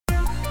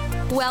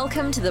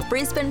Welcome to the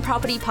Brisbane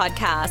Property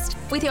Podcast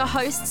with your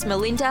hosts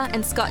Melinda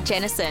and Scott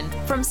Jennison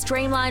from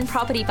Streamline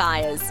Property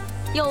Buyers,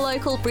 your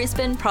local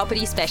Brisbane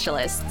property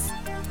specialists.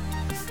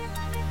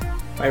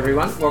 Hey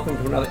everyone, welcome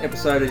to another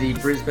episode of the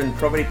Brisbane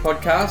Property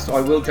Podcast.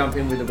 I will jump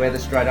in with the weather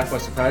straight up, I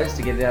suppose,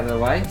 to get it out of the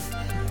way.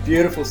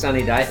 Beautiful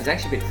sunny day. It was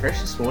actually a bit fresh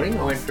this morning.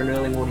 I went for an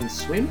early morning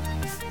swim.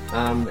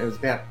 It was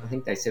about, I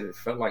think they said it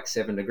felt like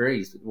 7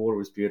 degrees, but the water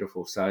was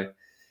beautiful. So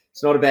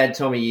it's not a bad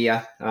time of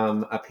year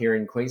up here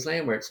in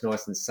Queensland where it's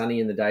nice and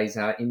sunny and the days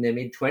are in their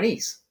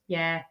mid-20s.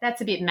 Yeah, that's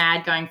a bit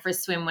mad going for a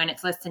swim when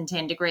it's less than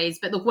 10 degrees.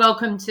 But look,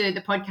 welcome to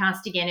the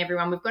podcast again,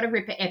 everyone. We've got a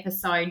ripper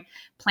episode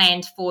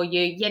planned for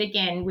you. Yet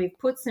again, we've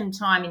put some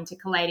time into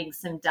collating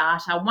some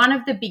data. One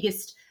of the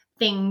biggest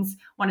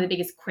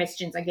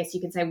questions, I guess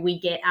you could say, we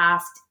get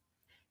asked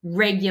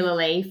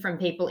regularly from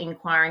people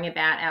inquiring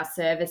about our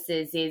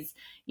services is,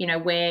 you know,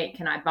 where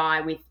can I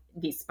buy with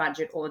this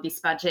budget or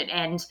this budget?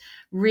 And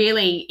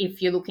really,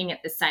 if you're looking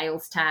at the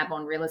sales tab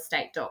on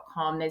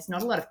realestate.com, there's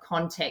not a lot of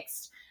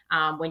context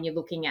when you're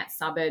looking at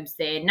suburbs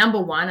there.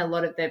 Number one, a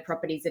lot of the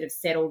properties that have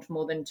settled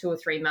more than 2 or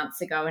 3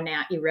 months ago are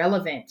now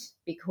irrelevant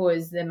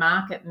because the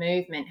market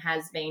movement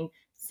has been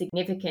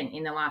significant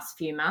in the last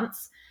few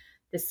months.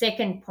 The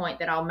second point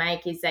that I'll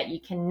make is that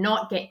you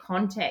cannot get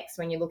context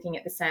when you're looking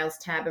at the sales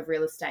tab of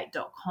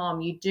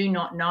realestate.com. You do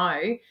not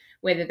know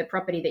whether the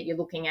property that you're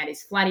looking at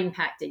is flood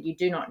impacted. You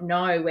do not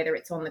know whether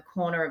it's on the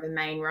corner of a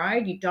main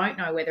road. You don't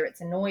know whether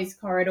it's a noise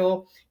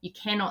corridor. You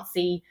cannot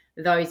see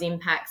those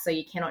impacts, so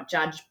you cannot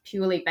judge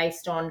purely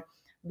based on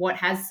what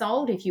has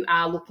sold if you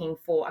are looking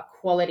for a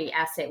quality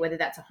asset, whether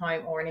that's a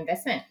home or an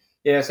investment.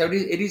 Yeah, so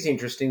it is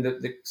interesting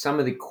that some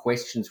of the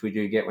questions we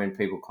do get when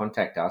people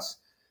contact us,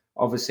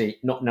 obviously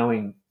not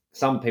knowing,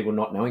 some people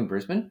not knowing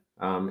Brisbane,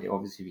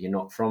 obviously if you're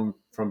not from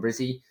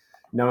Brizzy,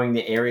 knowing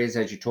the areas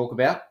as you talk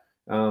about.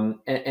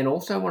 And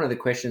also one of the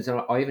questions,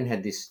 and I even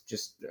had this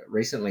just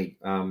recently,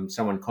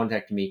 someone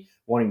contacted me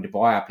wanting to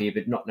buy up here,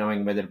 but not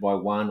knowing whether to buy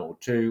one or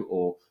two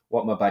or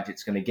what my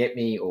budget's going to get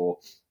me, or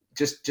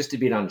just a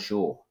bit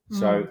unsure.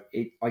 So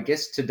I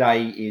guess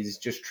today is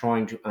just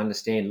trying to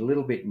understand a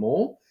little bit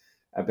more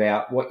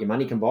about what your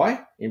money can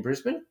buy in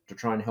Brisbane to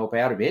try and help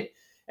out a bit.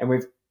 And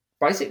we've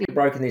basically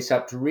broken this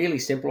up to really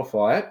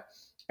simplify it.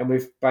 And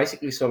we've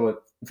basically sort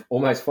of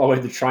almost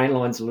followed the train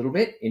lines a little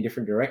bit in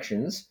different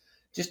directions,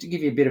 just to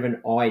give you a bit of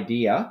an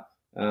idea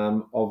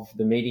of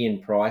the median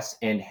price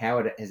and how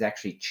it has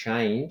actually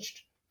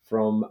changed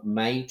from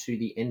May to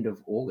the end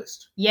of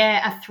August.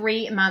 Yeah, a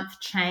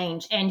 3-month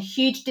change. And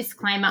huge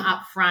disclaimer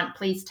up front,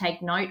 please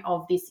take note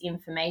of this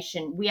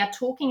information. We are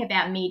talking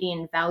about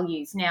median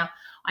values. Now,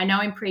 I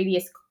know in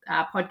previous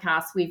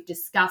podcasts we've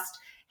discussed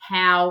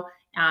how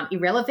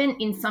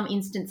irrelevant in some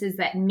instances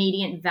that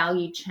median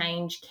value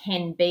change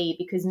can be,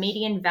 because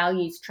median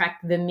values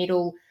track the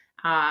middle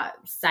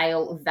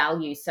sale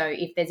value. So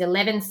if there's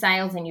 11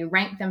 sales and you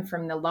rank them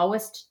from the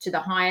lowest to the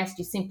highest,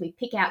 you simply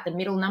pick out the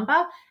middle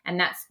number and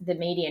that's the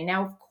median.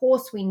 Now, of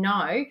course, we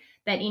know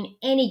that in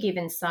any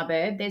given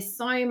suburb, there's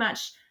so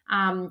much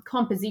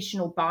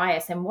compositional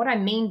bias. And what I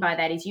mean by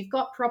that is you've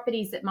got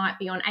properties that might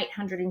be on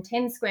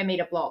 810 square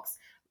metre blocks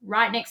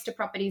right next to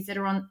properties that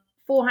are on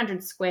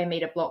 400 square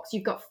metre blocks.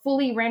 You've got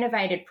fully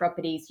renovated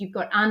properties. You've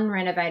got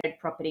unrenovated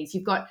properties.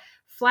 You've got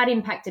flood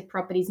impacted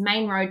properties,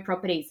 main road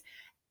properties.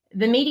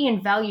 The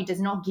median value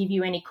does not give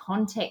you any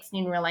context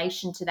in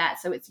relation to that.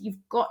 So you've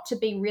got to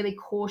be really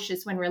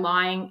cautious when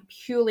relying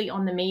purely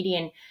on the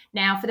median.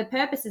 Now, for the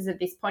purposes of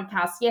this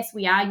podcast, yes,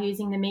 we are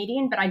using the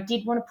median, but I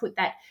did want to put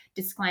that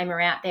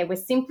disclaimer out there. We're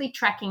simply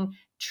tracking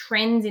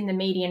trends in the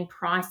median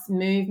price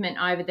movement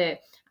over the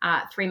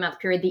 3-month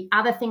period. The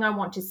other thing I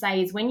want to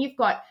say is when you've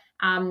got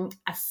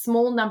a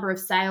small number of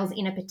sales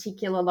in a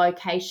particular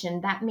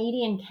location, that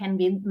median can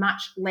be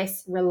much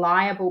less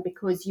reliable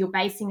because you're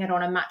basing it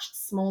on a much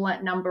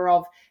smaller number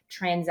of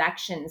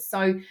transactions.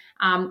 So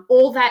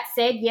all that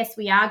said, yes,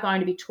 we are going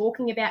to be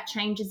talking about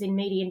changes in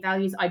median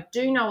values. I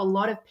do know a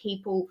lot of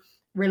people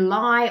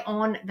rely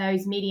on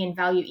those median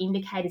value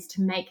indicators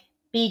to make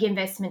big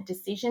investment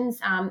decisions.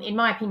 In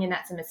my opinion,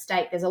 that's a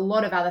mistake. There's a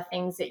lot of other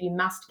things that you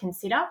must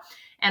consider.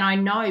 And I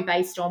know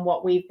based on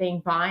what we've been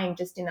buying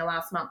just in the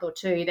last month or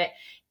two that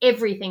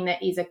everything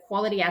that is a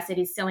quality asset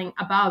is selling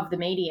above the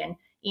median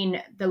in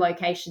the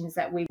locations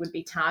that we would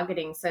be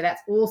targeting. So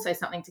that's also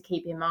something to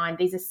keep in mind.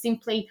 These are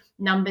simply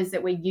numbers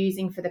that we're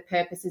using for the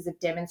purposes of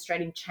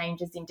demonstrating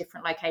changes in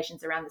different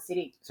locations around the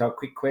city. So a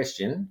quick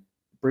question,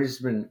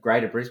 Brisbane,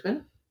 Greater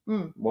Brisbane,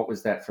 what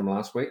was that from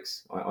last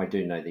week's? I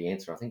do know the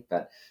answer, I think,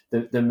 but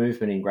the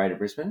movement in Greater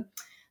Brisbane?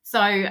 So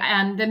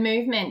the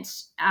movement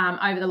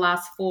over the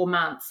last 4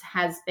 months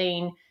has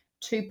been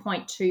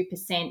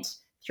 2.2%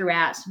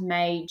 throughout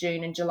May,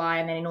 June and July,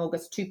 and then in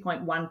August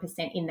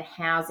 2.1% in the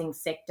housing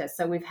sector.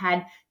 So we've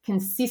had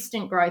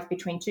consistent growth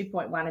between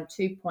 2.1 and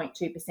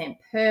 2.2%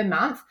 per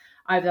month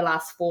over the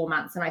last 4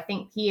 months. And I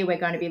think here we're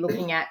going to be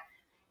looking at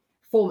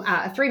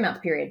a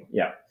 3-month period.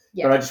 Yeah.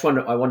 Yeah. But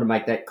I want to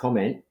make that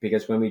comment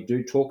because when we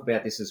do talk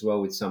about this as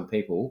well with some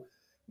people,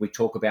 we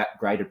talk about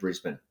Greater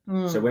Brisbane.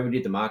 So when we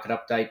did the market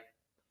update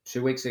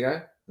 2 weeks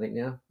ago, I think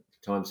now.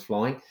 Time's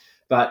flying.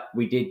 But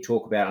we did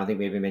talk about, I think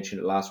we even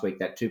mentioned it last week,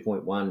 that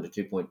 2.1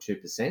 to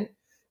 2.2%.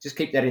 Just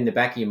keep that in the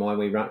back of your mind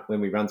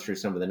when we run through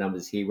some of the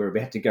numbers here we're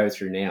about to go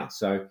through now.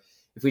 So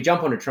if we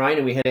jump on a train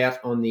and we head out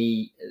on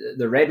the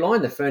red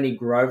line, the Ferny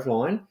Grove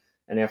line,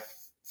 and our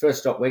first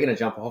stop we're going to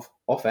jump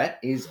off at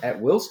is at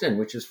Wilston,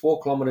 which is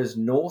 4 kilometres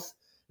north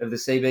of the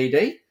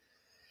CBD.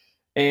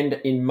 And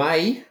in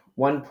May,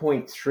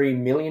 $1.3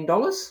 million.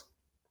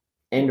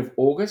 End of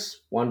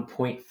August,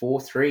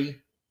 $1.43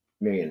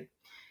 million.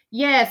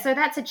 Yeah, so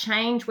that's a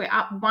change. We're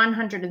up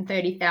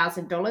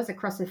 $130,000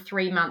 across a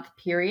 3-month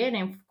period,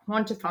 and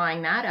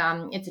quantifying that,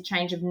 it's a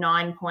change of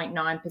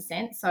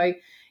 9.9%. So,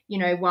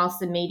 whilst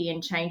the median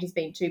change has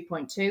been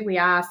 2.2, we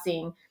are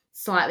seeing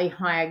slightly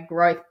higher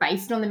growth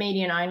based on the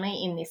median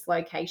only in this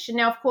location.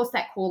 Now, of course,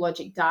 that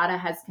CoreLogic data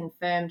has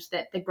confirmed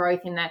that the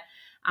growth in the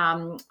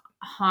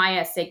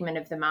higher segment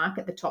of the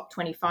market, the top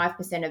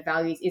 25% of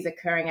values, is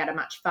occurring at a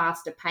much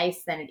faster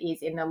pace than it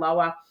is in the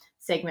lower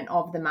segment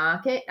of the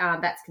market.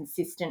 That's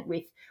consistent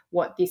with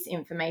what this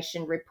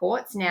information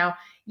reports. Now,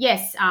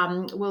 yes,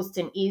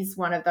 Wilston is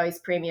one of those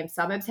premium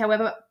suburbs.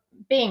 However,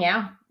 being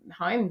our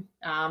home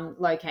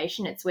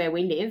location, it's where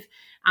we live.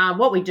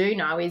 What we do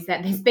know is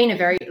that there's been a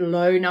very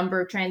low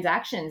number of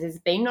transactions. There's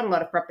been not a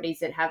lot of properties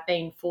that have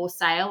been for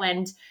sale,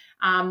 and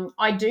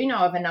I do know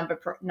of a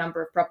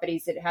number of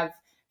properties that have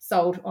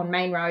sold on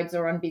main roads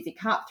or on busy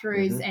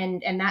cut-throughs,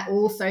 and that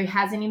also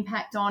has an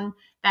impact on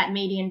that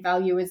median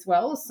value as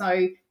well.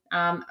 So,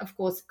 of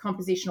course,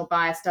 compositional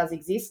bias does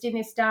exist in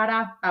this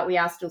data, but we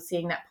are still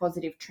seeing that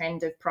positive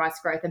trend of price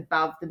growth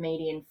above the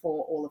median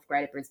for all of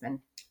Greater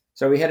Brisbane.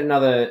 So we had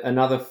another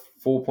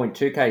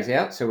 4.2 Ks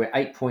out. So we're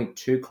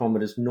 8.2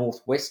 kilometres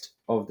northwest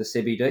of the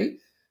CBD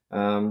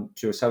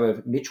to a suburb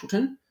of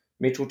Mitchelton.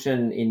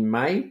 Mitchelton in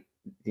May,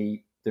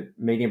 the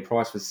median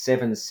price was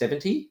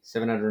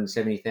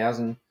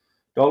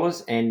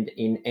 $770,000, and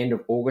in end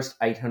of August,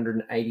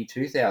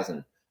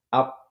 $882,000,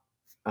 up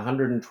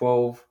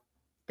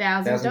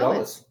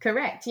 $112,000.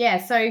 Correct. Yeah.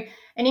 So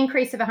an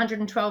increase of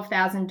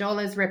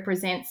 $112,000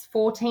 represents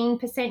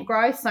 14%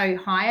 growth, so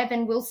higher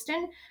than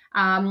Wilston,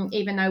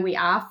 even though we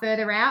are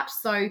further out.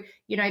 So,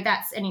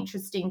 that's an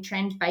interesting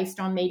trend based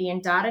on median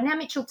data. Now,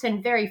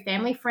 Mitchelton, very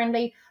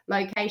family-friendly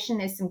location.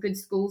 There's some good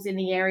schools in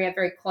the area,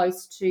 very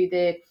close to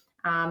the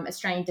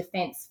Australian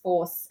Defence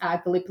Force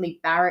Gallipoli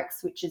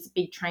Barracks, which is a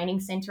big training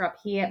centre up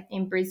here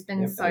in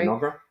Brisbane. Yep,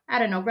 so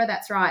at Enoggera,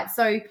 that's right.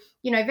 So,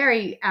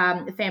 very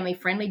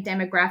family-friendly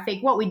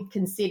demographic, what we'd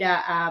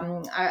consider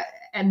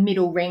a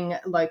middle ring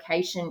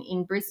location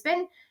in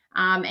Brisbane.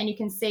 And you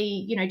can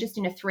see, just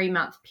in a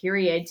 3-month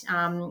period,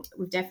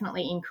 we've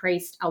definitely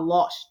increased a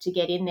lot to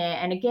get in there.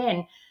 And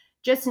again,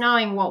 just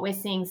knowing what we're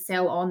seeing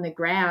sell on the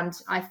ground,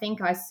 I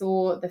think I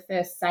saw the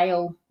first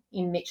sale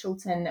in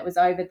Mitchelton that was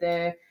over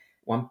the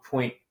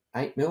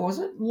 1.8 mil, was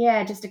it?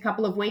 Yeah, just a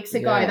couple of weeks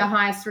ago, the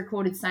highest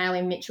recorded sale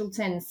in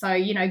Mitchelton. So,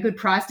 good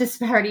price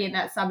disparity in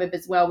that suburb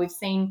as well. We've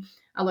seen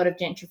a lot of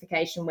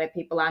gentrification where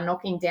people are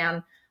knocking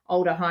down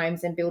older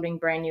homes and building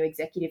brand new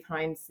executive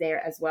homes there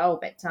as well.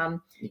 But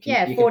you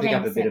can pick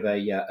up a bit of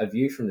a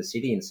view from the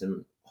city in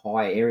some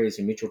high areas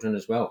in Mitchelton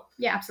as well.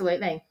 Yeah,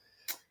 absolutely.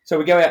 So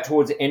we go out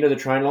towards the end of the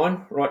train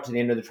line, right to the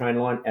end of the train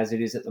line as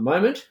it is at the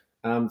moment.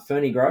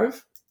 Ferny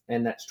Grove,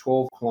 and that's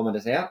 12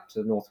 kilometres out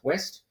to the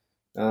northwest.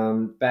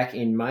 Back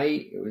in May,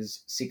 it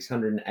was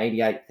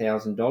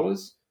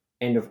 $688,000.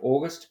 End of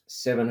August,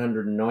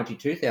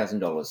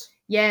 $792,000.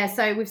 Yeah,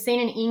 so we've seen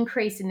an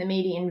increase in the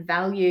median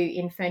value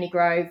in Ferny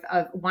Grove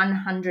of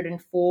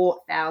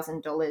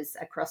 $104,000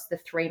 across the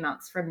 3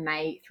 months from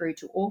May through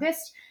to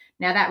August.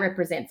 Now, that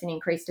represents an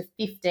increase to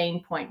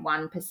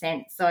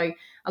 15.1%. So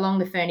along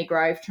the Ferny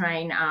Grove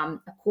train,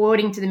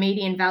 according to the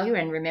median value,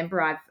 and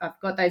remember, I've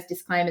got those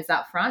disclaimers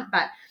up front,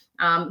 but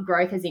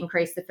growth has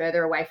increased the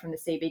further away from the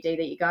CBD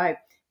that you go.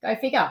 Go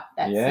figure.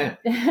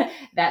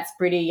 That's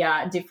pretty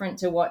different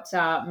to what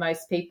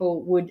most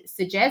people would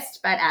suggest.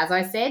 But as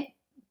I said,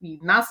 you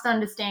must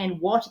understand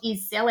what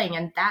is selling,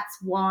 and that's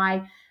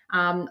why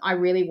I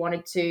really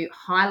wanted to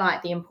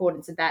highlight the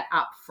importance of that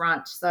up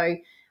front. So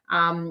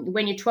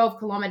when you're 12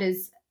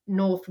 kilometres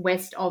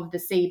northwest of the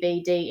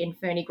CBD in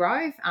Ferny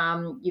Grove,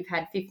 you've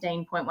had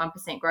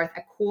 15.1% growth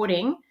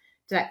according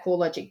to that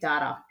CoreLogic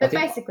data. But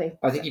I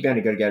think you've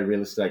only got to go to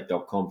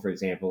realestate.com, for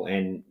example,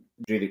 and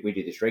we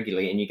do this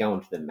regularly, and you go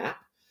onto the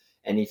map.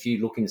 And if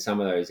you look in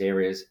some of those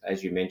areas,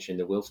 as you mentioned,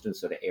 the Wilston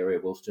sort of area,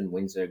 Wilston,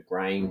 Windsor,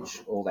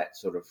 Grange, all that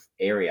sort of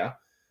area,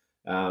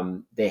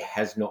 there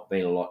has not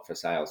been a lot for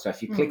sale. So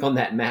if you click on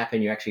that map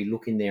and you actually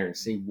look in there and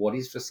see what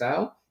is for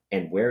sale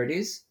and where it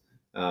is,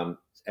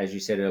 as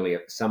you said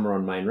earlier, some are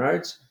on main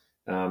roads,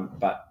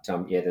 but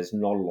there's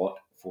not a lot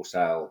for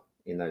sale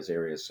in those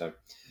areas. So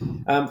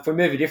if we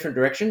move a different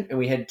direction and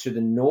we head to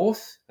the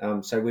north,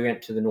 so we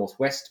went to the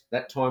northwest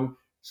that time,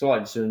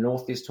 slightly to the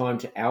north this time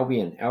to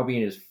Albion.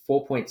 Albion is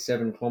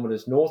 4.7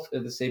 kilometres north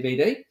of the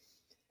CBD.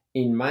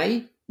 In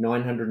May,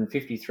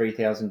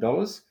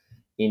 $953,000.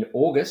 In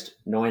August,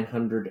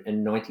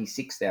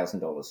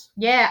 $996,000.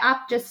 Yeah,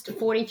 up just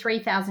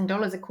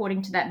 $43,000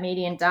 according to that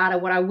median data.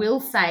 What I will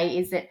say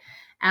is that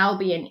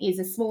Albion is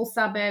a small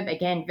suburb,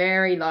 again,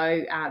 very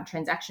low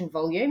transaction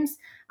volumes.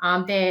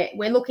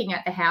 We're looking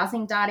at the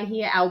housing data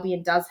here.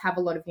 Albion does have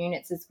a lot of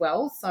units as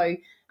well. So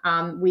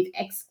we've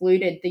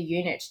excluded the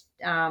unit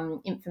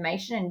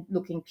information and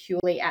looking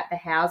purely at the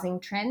housing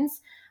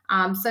trends.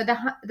 So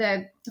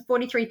the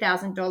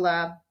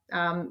 $43,000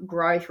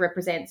 growth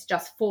represents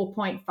just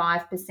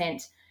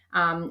 4.5%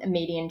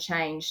 median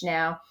change.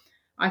 Now,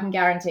 I can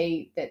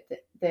guarantee that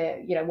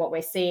what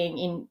we're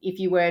seeing if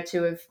you were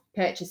to have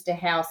purchased a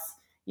house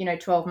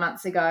 12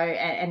 months ago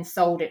and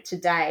sold it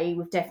today,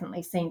 we've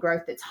definitely seen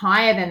growth that's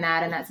higher than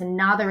that. And that's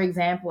another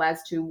example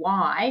as to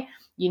why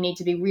you need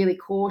to be really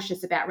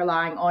cautious about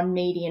relying on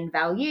median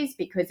values,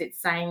 because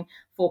it's saying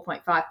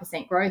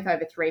 4.5% growth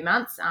over 3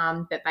 months.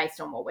 But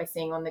based on what we're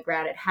seeing on the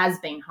ground, it has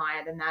been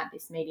higher than that.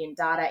 This median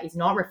data is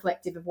not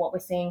reflective of what we're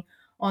seeing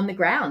on the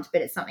ground,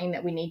 but it's something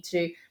that we need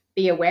to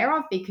be aware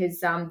of,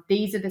 because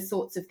these are the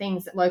sorts of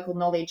things that local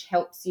knowledge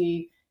helps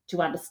you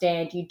to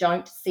understand. You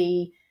don't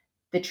see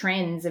the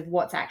trends of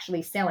what's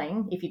actually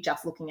selling if you're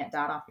just looking at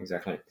data.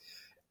 Exactly.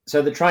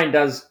 So the train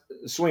does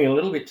swing a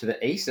little bit to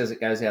the east as it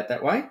goes out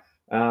that way,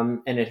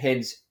 and it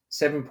heads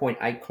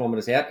 7.8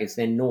 kilometres out. It's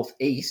then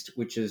northeast,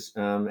 which is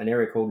an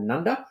area called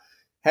Nunda.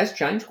 Has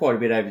changed quite a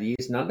bit over the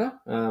years, Nunda.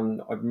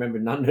 I remember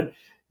Nunda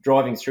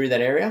driving through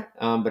that area,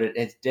 but it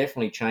has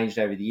definitely changed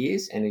over the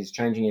years and is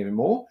changing even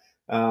more.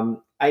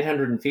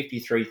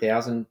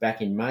 853,000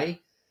 back in May,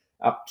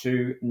 up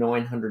to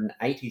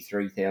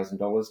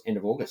 $983,000 end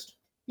of August.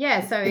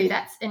 Yeah, so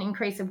that's an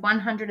increase of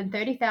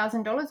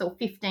 $130,000 or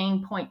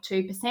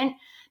 15.2%.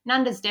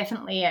 Nunda's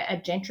definitely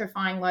a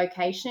gentrifying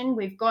location.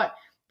 We've got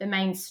the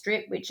main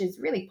strip, which is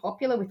really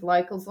popular with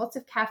locals, lots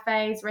of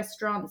cafes,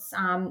 restaurants,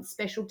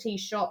 specialty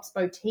shops,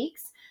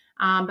 boutiques.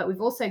 But we've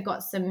also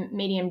got some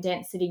medium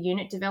density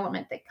unit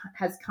development that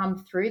has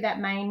come through that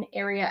main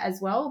area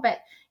as well. But,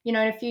 in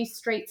a few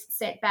streets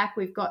set back,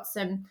 we've got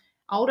some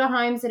older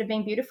homes that have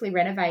been beautifully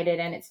renovated,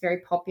 and it's very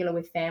popular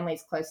with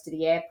families close to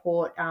the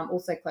airport,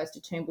 also close to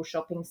Toombul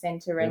Shopping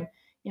Centre, and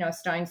a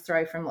stone's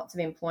throw from lots of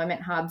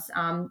employment hubs.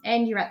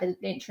 And you're at the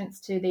entrance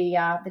to the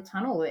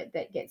tunnel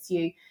that gets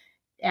you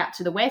out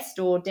to the west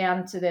or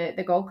down to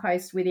the Gold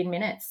Coast within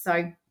minutes.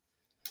 So,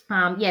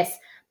 yes,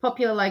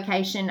 popular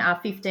location,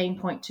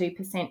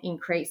 15.2%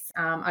 increase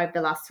over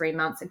the last 3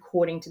 months,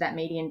 according to that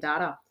median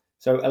data.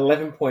 So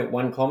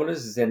 11.1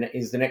 kilometres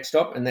is the next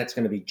stop, and that's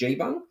going to be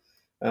Geebung.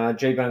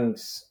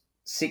 Geebung's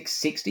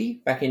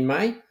 660 back in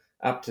May,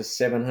 up to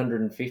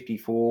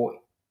 754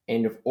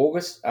 end of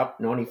August, up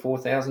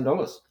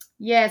 $94,000.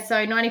 Yeah,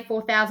 so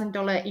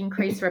 $94,000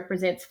 increase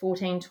represents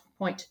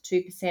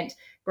 14.2%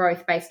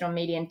 growth based on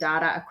median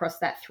data across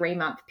that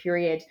 3-month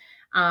period.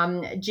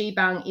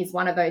 Geebung is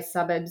one of those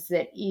suburbs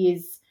that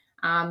is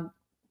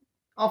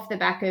off the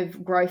back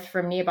of growth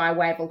from nearby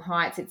Wavell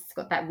Heights. It's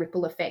got that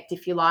ripple effect,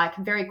 if you like,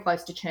 very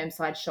close to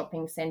Chermside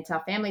Shopping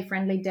Centre,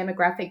 family-friendly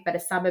demographic, but a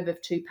suburb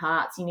of two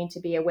parts. You need to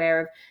be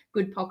aware of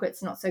good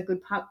pockets, not so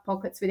good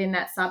pockets within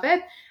that suburb.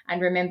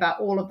 And remember,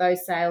 all of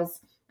those sales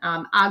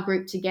are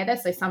grouped together,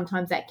 so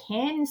sometimes that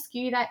can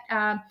skew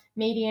that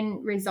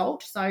median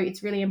result. So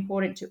it's really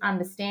important to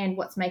understand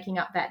what's making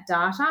up that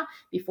data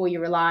before you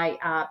rely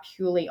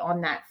purely on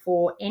that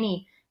for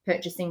any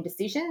purchasing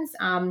decisions.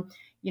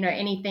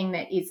 Anything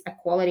that is a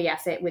quality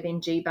asset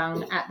within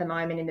Geebung at the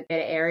moment in the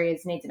better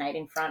areas needs an 8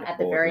 in front at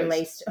the very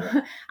least.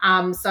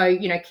 So,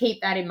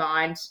 keep that in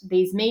mind.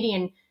 These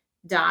median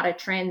data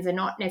trends are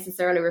not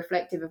necessarily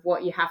reflective of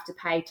what you have to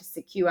pay to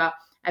secure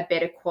a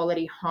better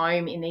quality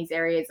home in these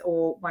areas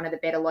or one of the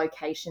better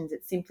locations.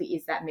 It simply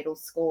is that middle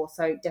score.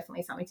 So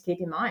definitely something to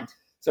keep in mind.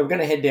 So we're going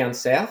to head down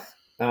south,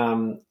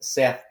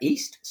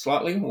 southeast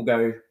slightly. We'll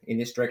go in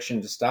this direction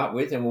to start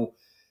with, and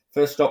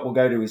first stop we'll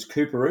go to is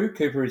Coorparoo.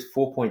 Coorparoo is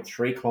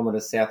 4.3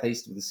 kilometres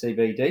southeast of the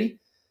CBD.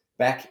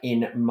 Back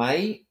in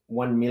May,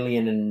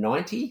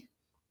 $1,090,000,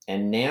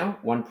 and now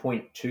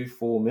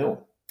 $1.24 million.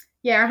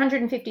 Yeah,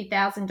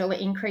 $150,000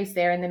 increase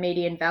there in the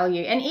median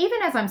value. And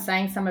even as I'm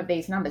saying some of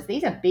these numbers,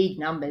 these are big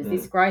numbers.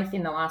 This growth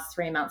in the last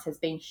 3 months has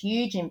been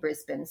huge in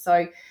Brisbane.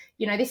 So,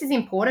 this is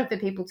important for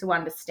people to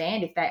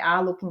understand if they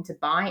are looking to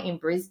buy in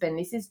Brisbane.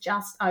 This is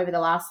just over the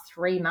last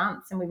 3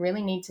 months, and we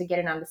really need to get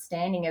an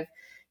understanding of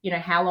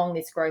how long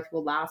this growth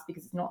will last,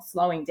 because it's not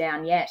slowing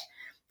down yet.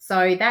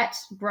 So that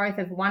growth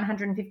of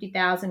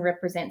 150,000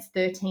 represents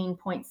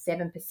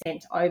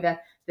 13.7% over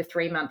the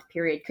 3-month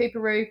period.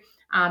 Coorparoo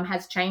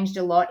has changed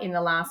a lot in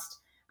the last,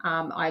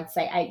 I'd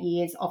say, 8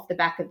 years off the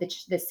back of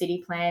the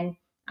city plan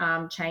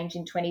change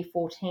in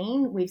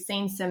 2014. We've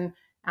seen some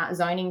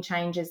zoning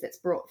changes that's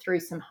brought through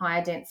some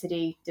higher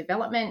density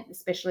development,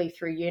 especially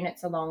through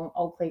units along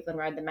Old Cleveland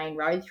Road, the main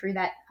road through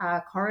that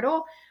corridor,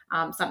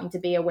 something to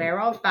be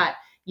aware of. But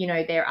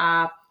there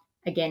are,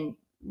 again,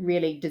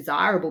 really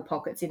desirable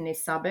pockets in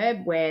this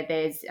suburb where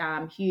there's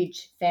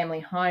huge family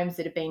homes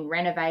that have been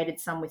renovated,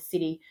 some with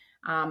city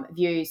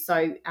views.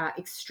 So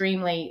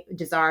extremely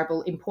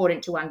desirable,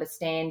 important to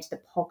understand the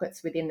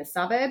pockets within the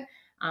suburb,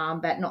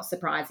 but not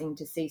surprising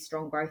to see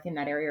strong growth in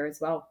that area as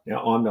well.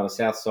 Now, I'm not a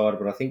south sider,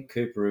 but I think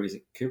Coorparoo, is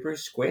it Coorparoo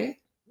Square?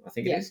 I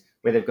think it is,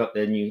 where they've got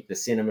the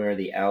cinema,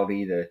 the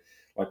Aldi,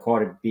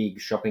 quite a big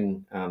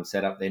shopping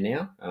setup there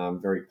now.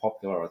 Very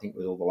popular, I think,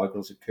 with all the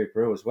locals at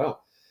Coorparoo as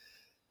well.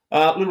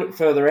 A little bit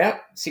further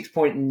out,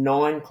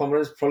 6.9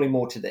 kilometres, probably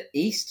more to the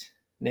east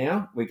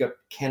now. We've got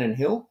Cannon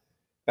Hill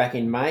back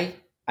in May,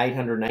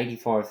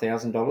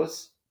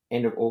 $885,000.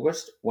 End of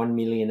August,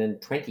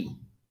 $1,020,000.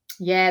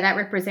 Yeah, that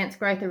represents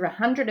growth of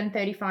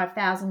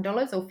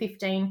 $135,000 or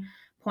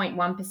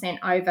 15.1%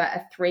 over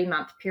a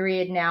 3-month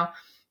period. Now,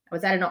 I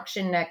was at an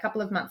auction a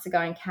couple of months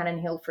ago in Cannon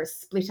Hill for a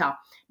splitter.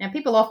 Now,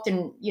 people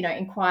often,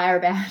 inquire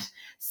about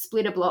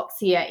splitter blocks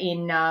here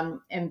in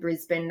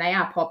Brisbane. They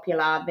are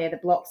popular. They're the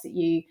blocks that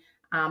you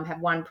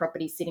have one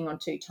property sitting on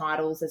 2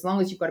 titles. As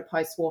long as you've got a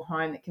post-war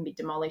home that can be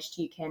demolished,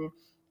 you can,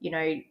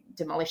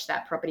 demolish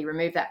that property,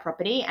 remove that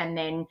property, and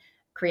then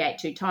create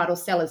 2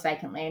 titles, sell as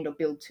vacant land, or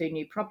build 2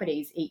 new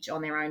properties, each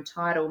on their own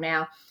title.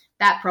 Now,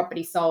 that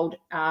property sold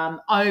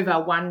over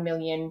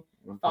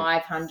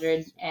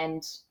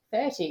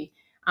 $1,530,000.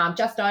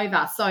 Just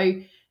over.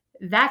 So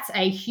that's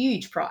a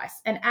huge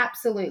price, an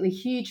absolutely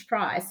huge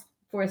price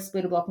for a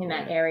splitter block in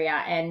that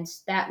area. And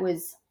that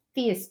was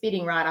fierce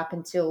bidding right up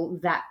until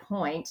that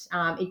point.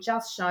 It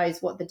just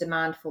shows what the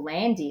demand for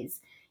land is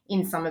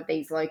in some of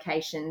these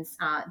locations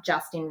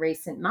just in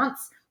recent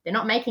months. They're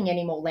not making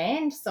any more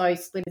land, so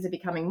splitters are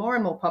becoming more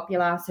and more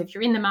popular. So if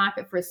you're in the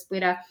market for a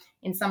splitter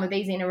in some of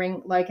these inner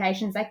ring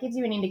locations, that gives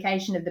you an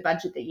indication of the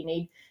budget that you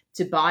need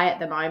to buy at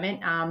the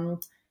moment.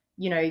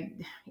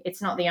 It's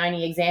not the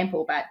only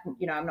example, but,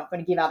 I'm not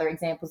going to give other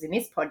examples in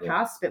this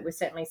podcast, but we're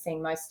certainly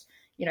seeing most,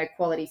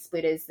 quality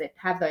splitters that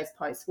have those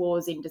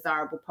post-wars in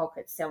desirable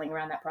pockets selling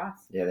around that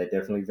price. Yeah, they're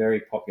definitely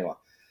very popular.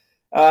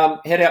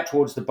 Head out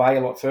towards the bay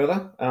a lot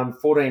further,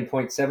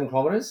 14.7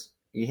 kilometres.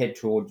 You head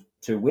to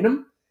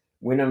Wynnum.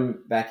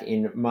 Wynnum back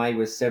in May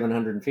was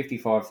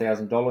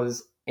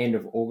 $755,000. End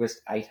of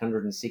August,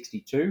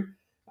 $862,000,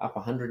 up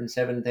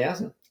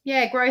 $107,000.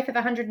 Yeah, growth of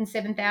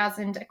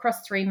 $107,000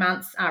 across 3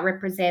 months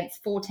represents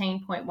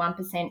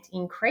 14.1%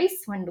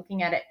 increase when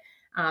looking at it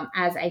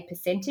as a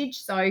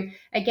percentage. So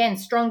again,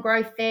 strong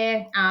growth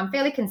there,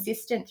 fairly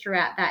consistent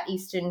throughout that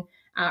eastern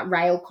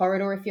rail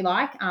corridor, if you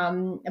like,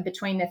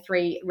 between the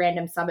 3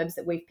 random suburbs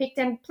that we've picked.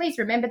 And please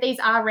remember, these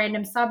are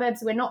random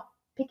suburbs. We're not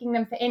picking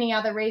them for any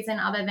other reason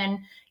other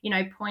than,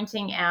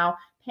 pointing our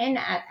pen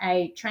at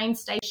a train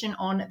station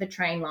on the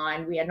train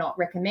line. We are not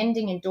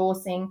recommending,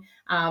 endorsing,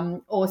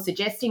 or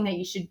suggesting that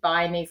you should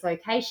buy in these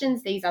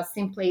locations. These are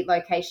simply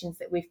locations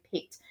that we've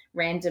picked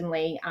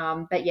randomly.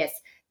 But yes,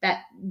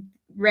 that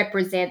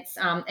represents,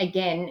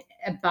 again,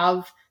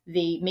 above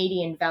the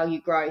median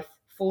value growth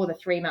for the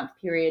 3-month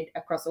period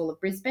across all of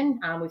Brisbane.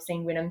 We've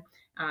seen Wynnum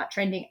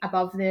trending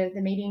above the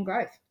median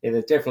growth. Yeah,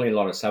 there's definitely a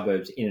lot of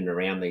suburbs in and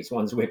around these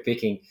ones we're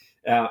picking.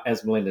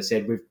 As Melinda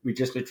said, we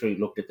just literally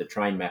looked at the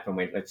train map and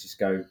went, let's just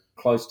go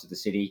close to the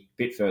city, a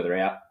bit further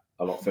out,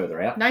 a lot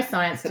further out. No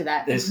science to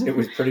that. It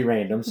was pretty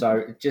random, so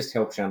it just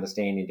helps you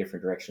understand in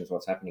different directions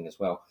what's happening as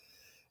well.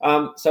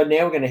 So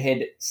now we're going to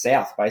head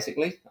south,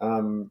 basically,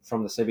 from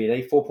the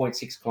CBD.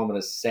 4.6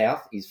 kilometres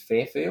south is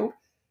Fairfield.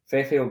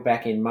 Fairfield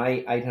back in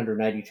May,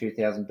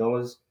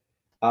 $882,000,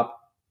 up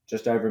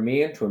just over $1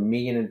 million to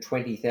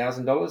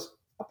 $1,020,000,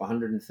 up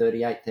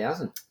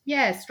 $138,000.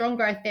 Yeah, strong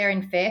growth there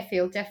in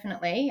Fairfield,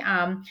 definitely.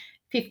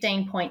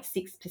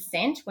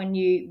 15.6% when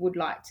you would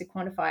like to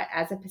quantify it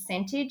as a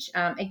percentage.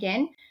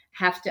 Again,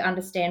 have to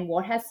understand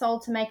what has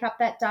sold to make up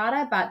that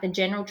data, but the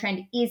general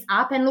trend is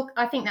up. And look,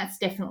 I think that's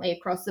definitely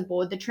across the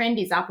board. The trend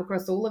is up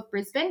across all of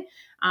Brisbane.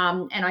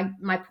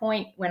 My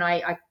point when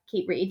I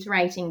keep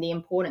reiterating the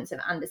importance of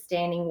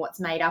understanding what's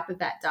made up of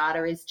that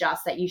data is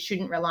just that you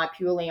shouldn't rely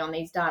purely on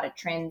these data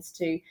trends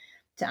to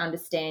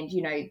understand,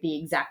 the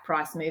exact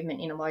price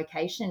movement in a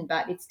location,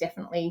 but it's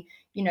definitely,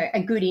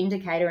 a good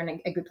indicator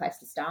and a good place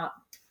to start.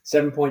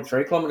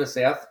 7.3 kilometres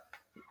south,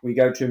 we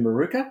go to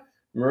Maruka.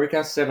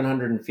 Maruka,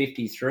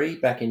 753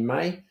 back in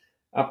May,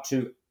 up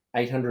to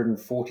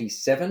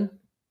 847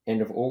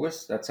 end of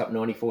August. That's up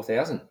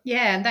 94,000.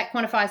 Yeah, and that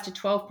quantifies to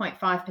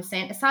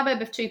 12.5%. A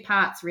suburb of 2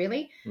 parts,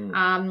 really.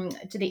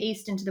 To the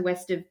east and to the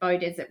west of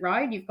Beaudesert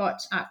Road, you've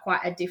got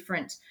quite a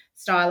different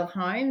style of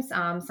homes,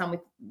 some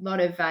with a lot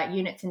of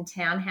units and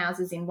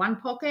townhouses in one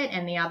pocket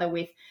and the other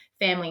with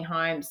family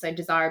homes. So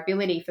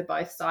desirability for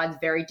both sides,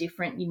 very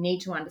different. You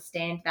need to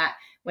understand that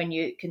when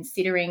you're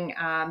considering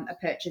a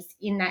purchase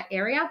in that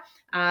area.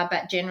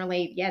 But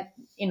generally,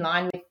 in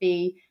line with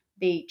the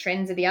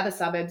trends of the other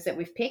suburbs that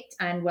we've picked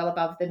and well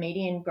above the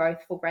median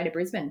growth for Greater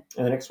Brisbane.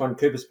 And the next one,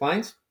 Coopers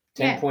Plains,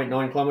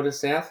 10.9 kilometres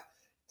south,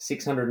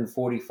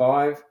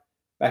 645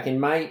 back in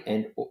May,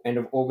 and end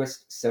of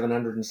August,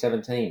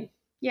 717.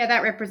 Yeah,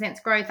 that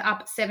represents growth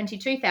up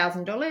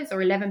 $72,000 or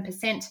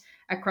 11%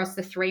 across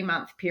the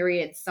 3-month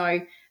period.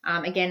 So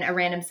again, a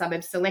random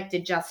suburb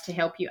selected just to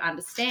help you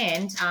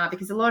understand,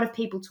 because a lot of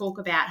people talk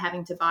about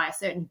having to buy a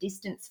certain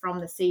distance from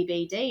the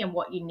CBD and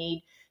what you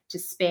need to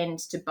spend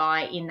to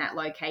buy in that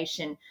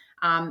location.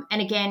 And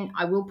again,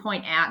 I will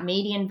point out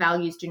median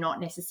values do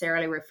not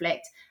necessarily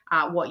reflect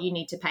what you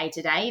need to pay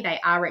today. They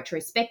are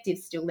retrospective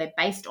still. They're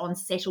based on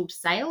settled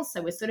sales.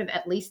 So we're sort of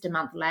at least a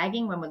month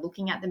lagging when we're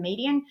looking at the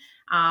median,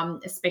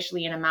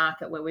 especially in a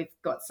market where we've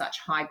got such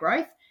high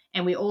growth.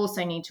 And we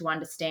also need to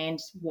understand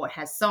what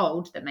has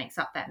sold that makes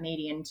up that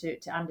median to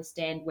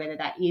understand whether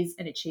that is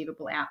an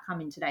achievable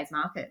outcome in today's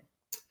market.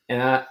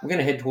 We're going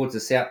to head towards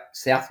the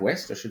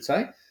southwest, I should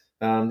say.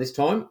 This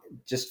time,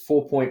 just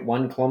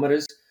 4.1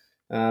 kilometres.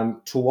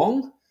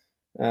 Toowong,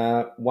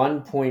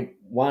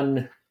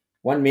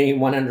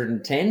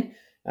 1,110,000,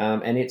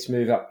 and its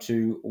move up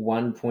to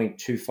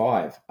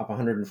 1.25, up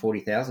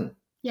 140,000.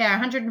 Yeah,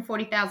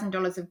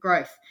 $140,000 of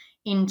growth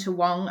in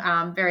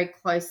Toowong, very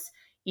close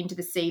into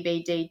the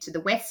CBD to the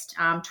west,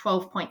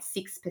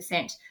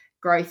 12.6%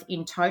 growth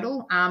in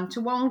total.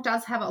 Toowong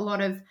does have a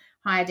lot of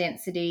higher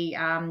density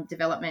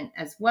development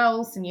as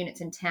well, some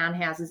units and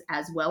townhouses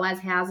as well as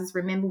houses.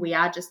 Remember, we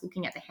are just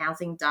looking at the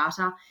housing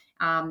data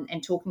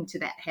and talking to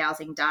that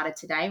housing data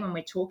today when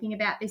we're talking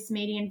about this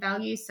median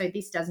value. So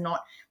this does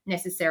not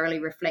necessarily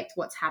reflect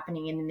what's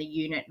happening in the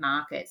unit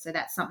market. So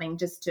that's something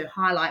just to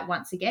highlight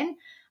once again,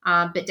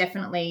 but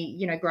definitely,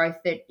 growth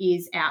that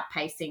is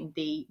outpacing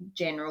the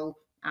general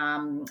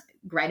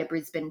Greater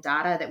Brisbane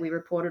data that we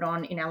reported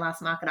on in our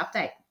last market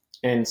update.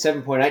 And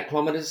 7.8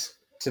 kilometres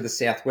to the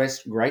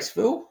southwest,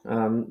 Graceville.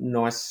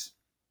 Nice,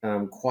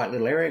 quiet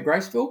little area,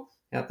 Graceville,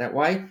 out that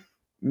way.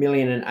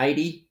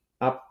 1,080,000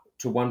 up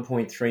to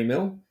 1.3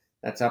 mil.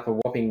 That's up a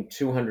whopping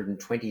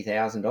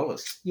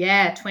 $220,000.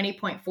 Yeah,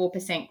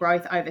 20.4%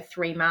 growth over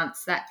 3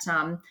 months. That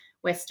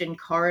western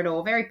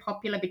corridor, very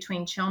popular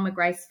between Chelmer,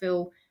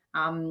 Graceville,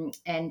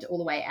 and all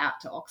the way out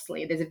to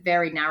Oxley. There's a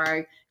very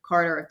narrow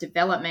corridor of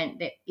development.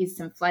 There is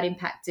some flood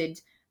impacted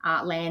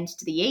land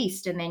to the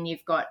east, and then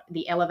you've got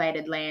the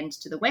elevated land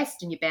to the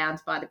west, and you're bound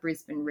by the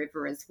Brisbane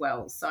River as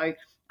well. So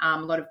a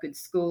lot of good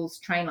schools,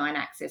 train line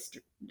access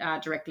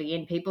directly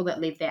in. People that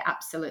live there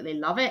absolutely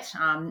love it.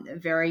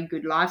 Very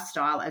good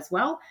lifestyle as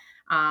well.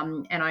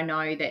 And I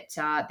know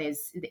that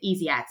there's the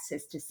easy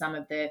access to some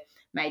of the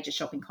major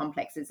shopping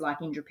complexes like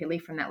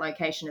Indooroopilly from that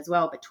location as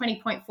well. But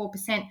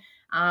 20.4%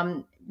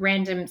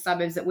 random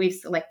suburbs that we've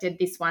selected.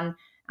 This one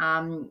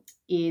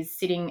is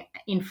sitting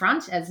in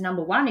front as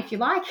number one, if you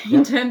like,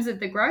 in terms of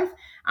the growth.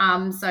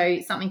 So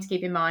something to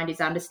keep in mind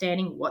is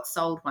understanding what's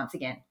sold once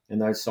again.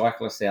 And those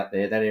cyclists out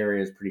there, that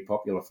area is pretty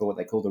popular for what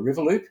they call the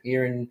River Loop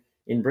here in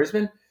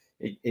Brisbane.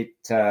 It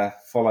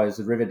follows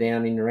the river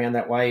down in around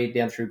that way,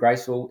 down through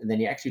Graceville, and then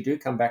you actually do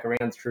come back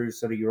around through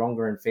sort of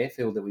Yeronga and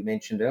Fairfield that we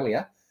mentioned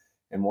earlier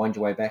and wind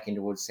your way back in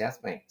towards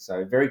South Bank.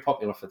 So very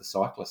popular for the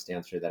cyclists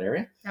down through that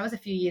area. That was a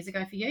few years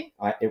ago for you.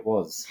 It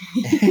was.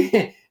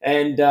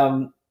 And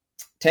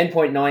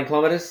 10.9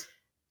 kilometres,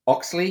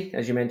 Oxley,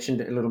 as you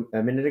mentioned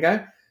a minute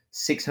ago,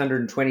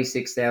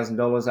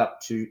 $626,000 up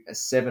to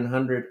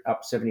 $700,000,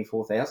 up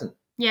 $74,000.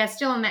 Yeah,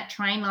 still on that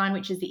train line,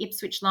 which is the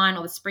Ipswich line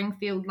or the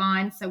Springfield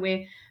line. So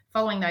we're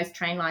following those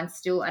train lines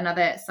still.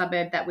 Another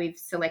suburb that we've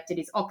selected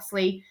is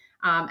Oxley.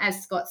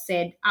 As Scott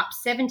said, up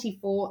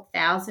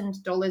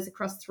 $74,000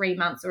 across 3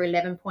 months or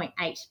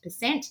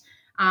 11.8%.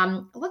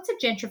 Lots of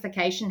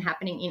gentrification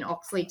happening in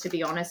Oxley, to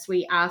be honest.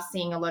 We are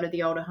seeing a lot of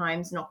the older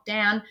homes knocked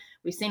down.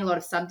 We've seen a lot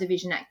of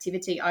subdivision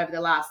activity over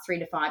the last 3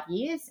 to 5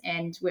 years,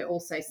 and we're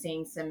also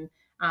seeing some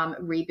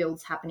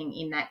rebuilds happening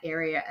in that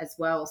area as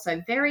well.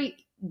 So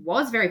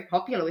was very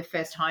popular with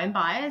first home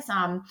buyers.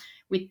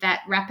 With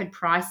that rapid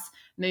price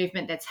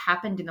movement that's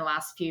happened in the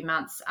last few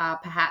months,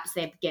 perhaps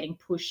they're getting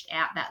pushed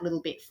out that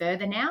little bit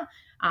further now,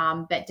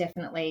 but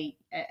definitely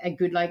a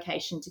good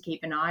location to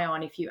keep an eye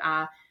on if you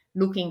are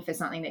looking for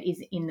something that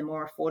is in the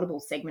more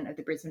affordable segment of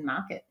the Brisbane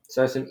market.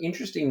 So some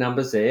interesting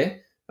numbers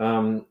there.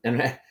 And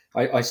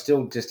I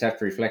still just have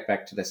to reflect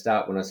back to the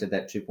start when I said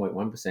that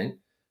 2.1%.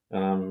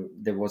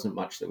 There wasn't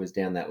much that was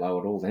down that low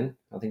at all then.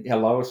 I think our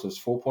lowest was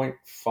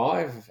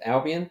 4.5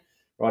 Albion,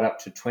 right up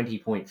to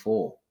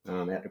 20.4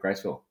 out to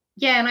Graceville.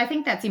 Yeah, and I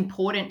think that's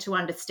important to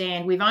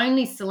understand. We've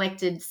only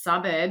selected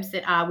suburbs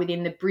that are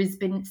within the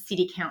Brisbane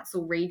City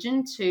Council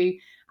region to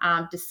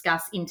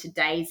discuss in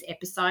today's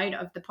episode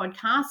of the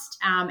podcast.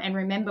 And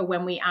remember,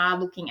 when we are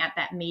looking at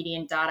that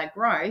median data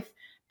growth,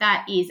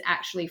 that is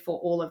actually for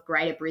all of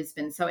Greater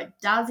Brisbane. So it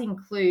does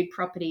include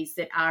properties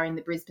that are in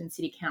the Brisbane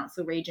City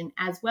Council region,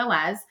 as well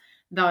as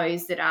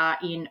those that are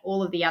in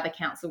all of the other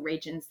council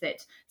regions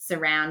that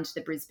surround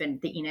the Brisbane,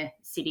 the inner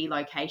city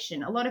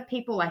location. A lot of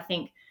people, I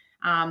think,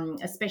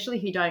 especially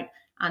who don't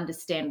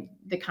understand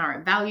the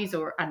current values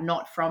or are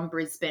not from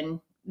Brisbane,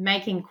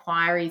 make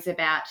inquiries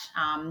about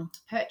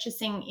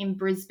purchasing in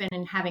Brisbane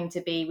and having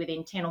to be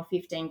within 10 or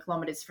 15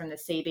 kilometres from the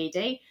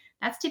CBD.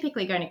 That's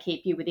typically going to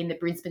keep you within the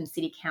Brisbane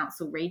City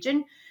Council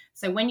region.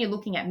 So when you're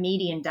looking at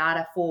median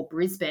data for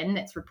Brisbane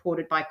that's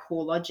reported by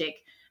CoreLogic,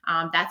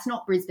 That's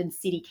not Brisbane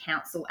City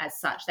Council as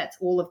such. That's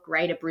all of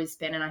Greater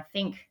Brisbane. And I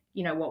think,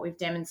 what we've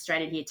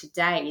demonstrated here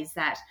today is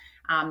that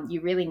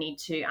you really need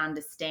to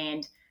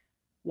understand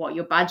what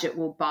your budget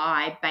will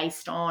buy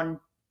based on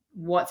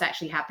what's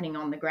actually happening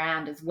on the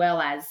ground, as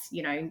well as,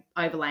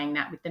 overlaying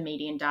that with the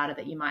median data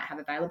that you might have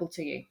available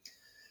to you.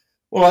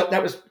 Well,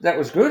 that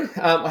was good.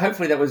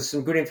 Hopefully that was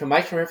some good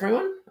information for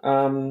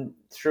everyone.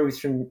 Threw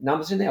some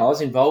numbers in there. I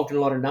was involved in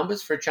a lot of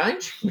numbers for a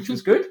change, which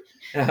was good.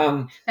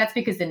 That's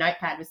because the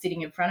notepad was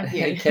sitting in front of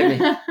you. It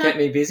kept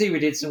me busy. We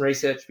did some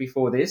research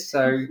before this,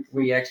 so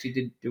we actually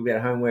did do a bit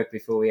of homework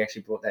before we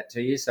actually brought that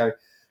to you. So,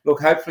 look,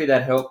 hopefully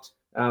that helped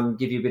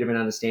give you a bit of an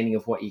understanding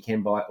of what you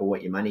can buy or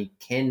what your money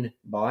can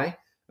buy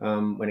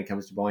when it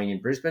comes to buying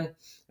in Brisbane.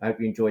 I hope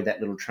you enjoyed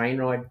that little train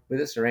ride with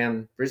us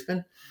around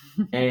Brisbane.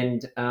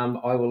 And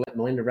I will let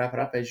Melinda wrap it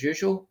up as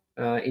usual.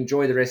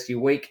 Enjoy the rest of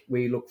your week.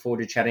 We look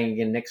forward to chatting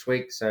again next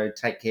week. So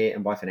take care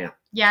and bye for now.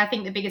 Yeah, I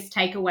think the biggest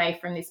takeaway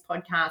from this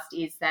podcast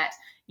is that,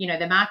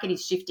 the market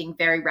is shifting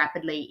very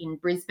rapidly in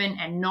Brisbane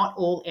and not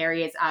all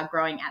areas are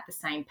growing at the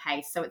same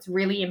pace. So it's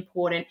really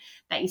important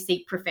that you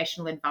seek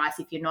professional advice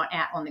if you're not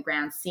out on the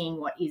ground seeing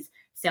what is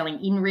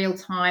selling in real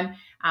time.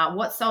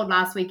 What sold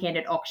last weekend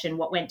at auction,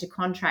 what went to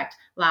contract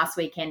last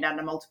weekend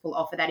under multiple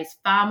offer, that is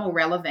far more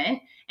relevant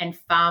and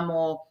far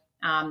more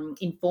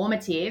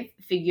informative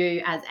for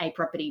you as a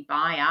property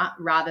buyer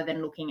rather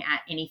than looking at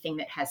anything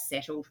that has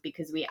settled,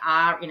 because we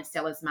are in a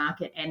seller's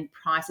market and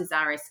prices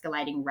are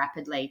escalating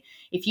rapidly.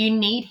 If you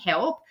need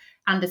help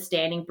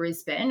understanding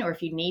Brisbane, or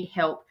if you need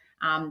help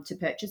to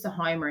purchase a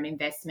home or an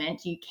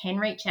investment, you can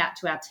reach out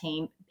to our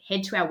team,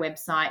 head to our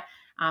website,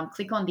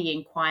 click on the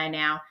Inquire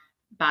Now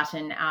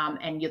button,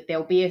 and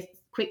there'll be a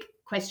quick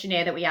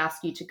questionnaire that we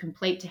ask you to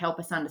complete to help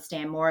us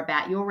understand more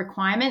about your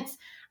requirements.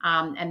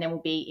 And then we'll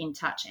be in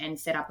touch and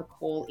set up a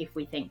call if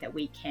we think that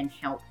we can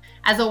help.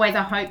 As always,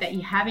 I hope that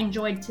you have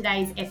enjoyed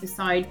today's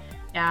episode.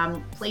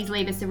 Please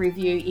leave us a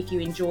review if you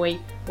enjoy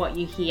what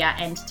you hear,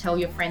 and tell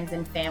your friends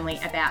and family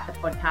about the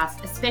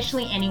podcast,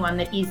 especially anyone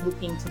that is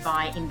looking to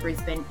buy in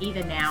Brisbane,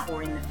 either now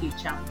or in the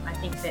future. I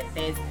think that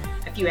there's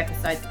a few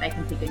episodes that they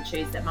can pick and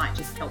choose that might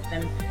just help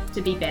them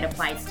to be better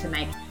placed to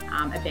make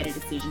a better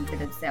decision for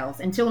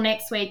themselves. Until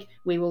next week,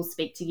 we will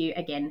speak to you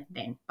again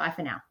then. Bye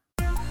for now.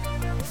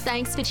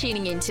 Thanks for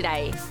tuning in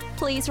today.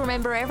 Please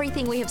remember,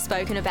 everything we have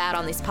spoken about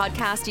on this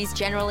podcast is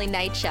general in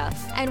nature,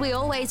 and we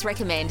always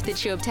recommend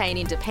that you obtain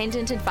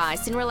independent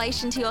advice in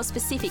relation to your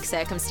specific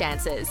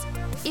circumstances.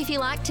 If you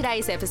liked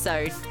today's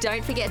episode,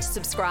 don't forget to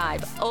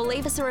subscribe or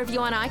leave us a review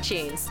on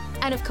iTunes.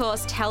 And of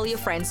course, tell your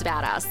friends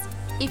about us.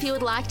 If you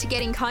would like to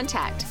get in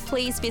contact,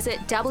 please visit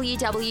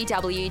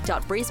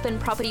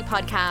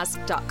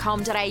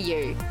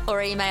www.brisbanepropertypodcast.com.au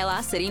or email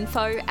us at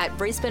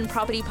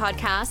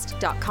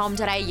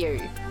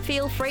info@brisbanepropertypodcast.com.au.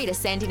 Feel free to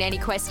send in any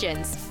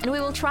questions, and we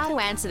will try to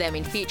answer them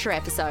in future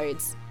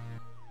episodes.